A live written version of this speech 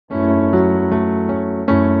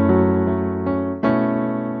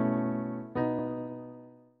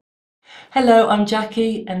Hello, I'm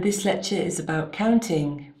Jackie and this lecture is about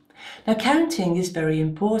counting. Now counting is very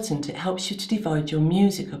important. It helps you to divide your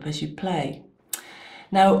music up as you play.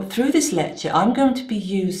 Now through this lecture I'm going to be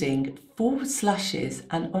using forward slashes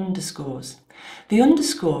and underscores. The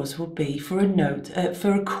underscores will be for a note,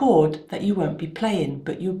 for a chord that you won't be playing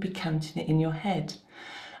but you'll be counting it in your head.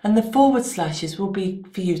 And the forward slashes will be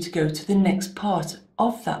for you to go to the next part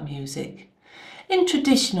of that music. In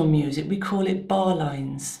traditional music we call it bar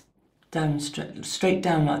lines. Down straight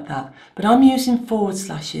down like that, but I'm using forward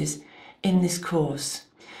slashes in this course.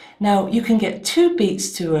 Now you can get 2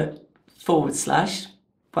 beats to a forward slash,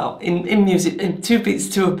 well in music, in 2 beats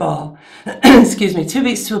to a bar, excuse me, 2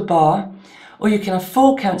 beats to a bar, or you can have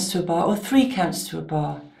 4 counts to a bar or 3 counts to a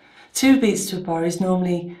bar. 2 beats to a bar is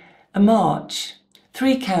normally a march,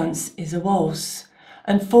 3 counts is a waltz,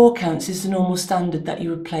 and 4 counts is the normal standard that you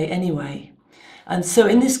would play anyway. And so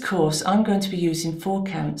in this course I'm going to be using 4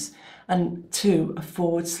 counts and 2 a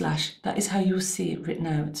forward slash. That is how you'll see it written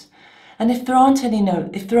out. And if there aren't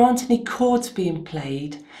any chords being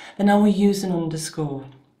played, then I will use an underscore.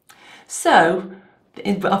 So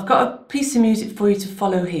I've got a piece of music for you to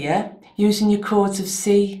follow here, using your chords of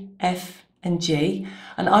C, F and G,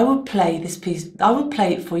 and I will play this piece. I will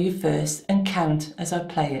play it for you first and count as I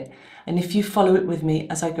play it, and if you follow it with me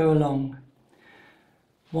as I go along.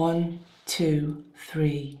 1, 2,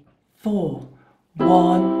 3, 4.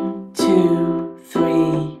 1, 2,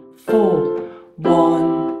 3, 4.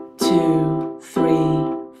 1, 2, 3,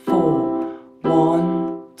 4.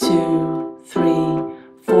 1, 2, 3,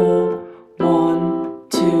 4. 1,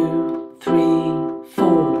 2, 3,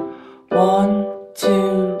 4. 1,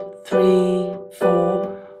 2, 3,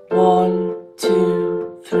 4. 1,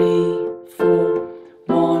 2, 3, 4.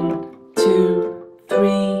 1, 2,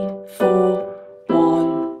 3, 4.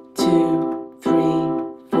 1, 2, 3,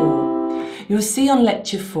 4. You'll see on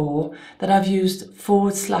lecture 4 that I've used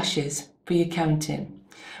forward slashes for your counting.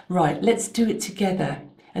 Right, let's do it together.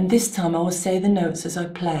 And this time I will say the notes as I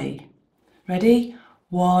play. Ready?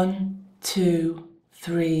 1, 2,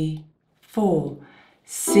 3, 4.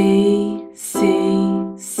 C,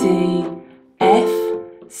 C, C, F,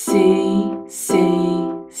 C,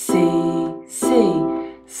 C, C, C,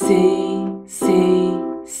 C, C,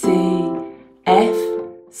 C, F,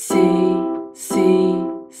 C, C,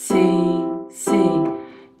 C, C,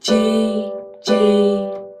 G, G,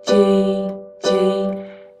 G, G,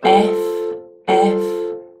 F, F,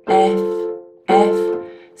 F, F,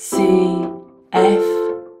 C, F,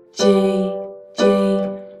 G, G,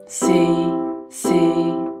 C, C,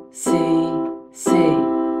 C, C.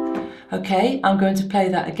 Okay, I'm going to play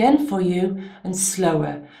that again for you and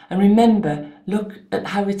slower. And remember, look at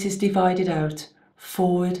how it is divided out.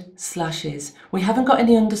 Forward slashes. We haven't got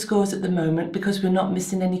any underscores at the moment because we're not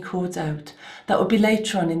missing any chords out. That will be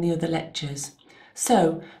later on in the other lectures.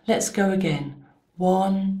 So let's go again.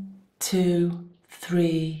 1, 2,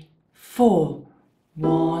 3, 4.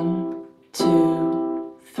 1,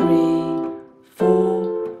 2, 3,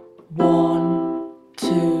 4. 1,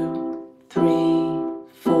 2, 3,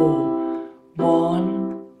 4.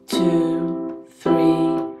 1, 2, 3,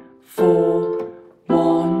 4.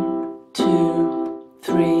 1, 2,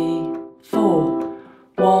 3, 4.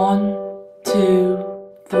 1, 2,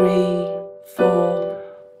 3, 4.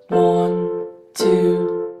 1, 2,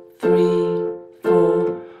 3,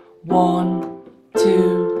 4. 1,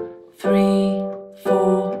 2, 3,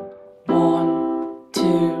 4. 1,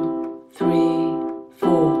 2, 3,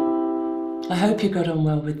 4. I hope you got on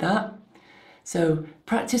well with that. So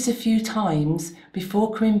practice a few times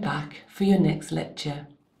before coming back for your next lecture.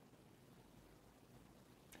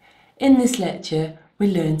 In this lecture, we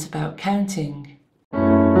learnt about counting.